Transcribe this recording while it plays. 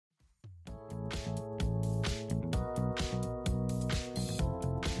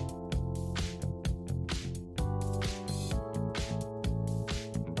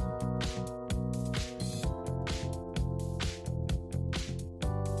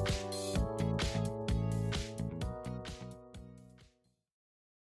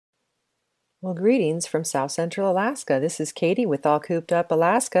Well, greetings from South Central Alaska. This is Katie with All Cooped Up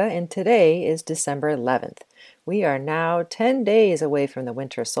Alaska, and today is December 11th. We are now 10 days away from the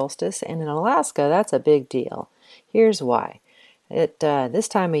winter solstice, and in Alaska, that's a big deal. Here's why. This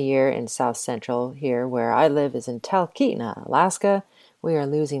time of year in South Central, here where I live, is in Talkeetna, Alaska. We are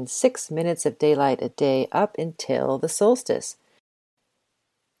losing 6 minutes of daylight a day up until the solstice.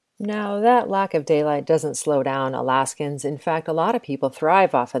 Now, that lack of daylight doesn't slow down Alaskans. In fact, a lot of people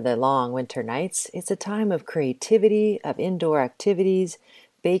thrive off of the long winter nights. It's a time of creativity, of indoor activities,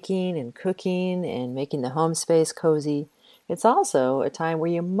 baking and cooking and making the home space cozy. It's also a time where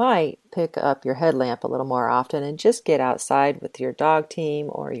you might pick up your headlamp a little more often and just get outside with your dog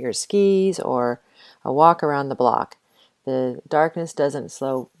team or your skis or a walk around the block. The darkness doesn't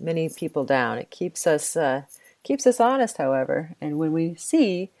slow many people down. It keeps us honest, however, and when we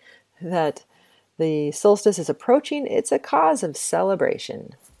see that the solstice is approaching, it's a cause of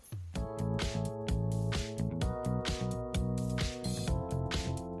celebration.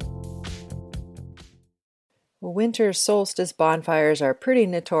 Winter solstice bonfires are pretty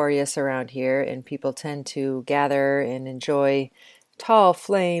notorious around here, and people tend to gather and enjoy tall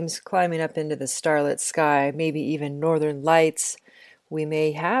flames climbing up into the starlit sky, maybe even northern lights. We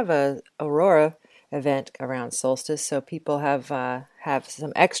may have a aurora event around solstice, so people have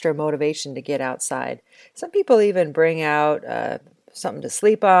some extra motivation to get outside. Some people even bring out something to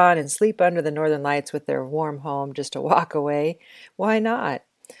sleep on and sleep under the northern lights with their warm home just to walk away. Why not?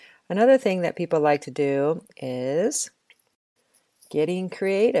 Another thing that people like to do is getting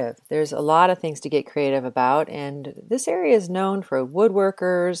creative. There's a lot of things to get creative about, and this area is known for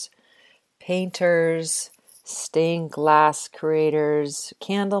woodworkers, painters, stained glass creators,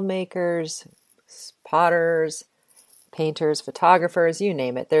 candle makers, potters, painters, photographers, you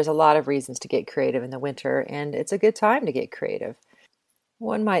name it. There's a lot of reasons to get creative in the winter, and it's a good time to get creative.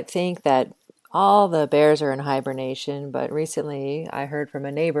 One might think that all the bears are in hibernation, but recently I heard from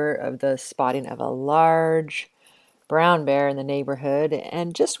a neighbor of the spotting of a large brown bear in the neighborhood,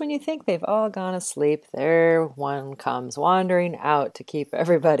 and just when you think they've all gone asleep, there one comes wandering out to keep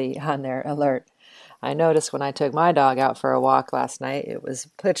everybody on their alert. I noticed when I took my dog out for a walk last night, it was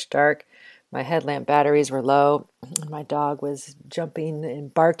pitch dark. My headlamp batteries were low, and my dog was jumping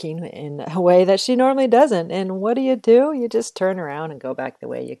and barking in a way that she normally doesn't. And what do? You just turn around and go back the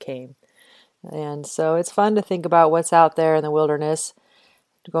way you came. And so it's fun to think about what's out there in the wilderness,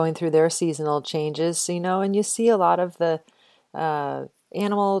 going through their seasonal changes, and you see a lot of the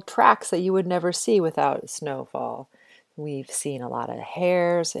animal tracks that you would never see without snowfall. We've seen a lot of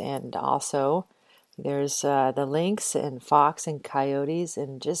hares, and also there's the lynx and fox and coyotes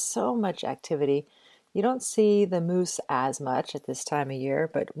and just so much activity. You don't see the moose as much at this time of year,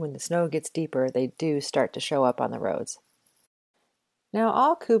 but when the snow gets deeper, they do start to show up on the roads. Now,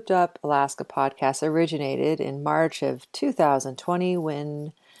 All Cooped Up Alaska podcast originated in March of 2020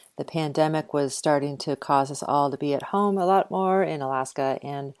 when the pandemic was starting to cause us all to be at home a lot more in Alaska.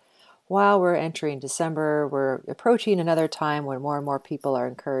 And while we're entering December, we're approaching another time when more and more people are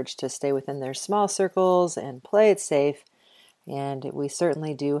encouraged to stay within their small circles and play it safe. And we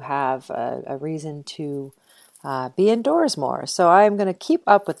certainly do have a reason to be indoors more. So I'm going to keep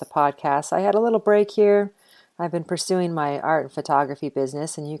up with the podcast. I had a little break here. I've been pursuing my art and photography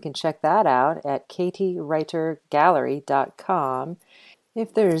business, and you can check that out at katiereitergallery.com.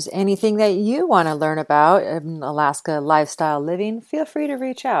 If there's anything that you want to learn about in Alaska lifestyle living, feel free to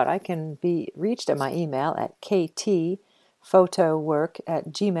reach out. I can be reached at my email at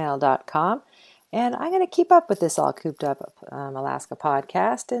ktphotowork@gmail.com. And I'm going to keep up with this All Cooped Up Alaska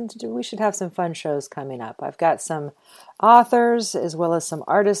podcast, and we should have some fun shows coming up. I've got some authors as well as some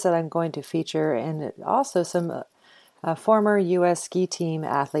artists that I'm going to feature, and also some former U.S. ski team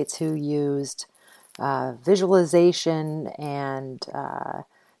athletes who used visualization and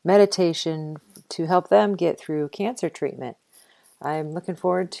meditation to help them get through cancer treatment. I'm looking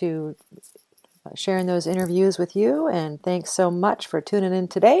forward to sharing those interviews with you, and thanks so much for tuning in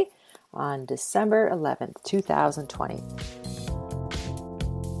today on December 11th, 2020.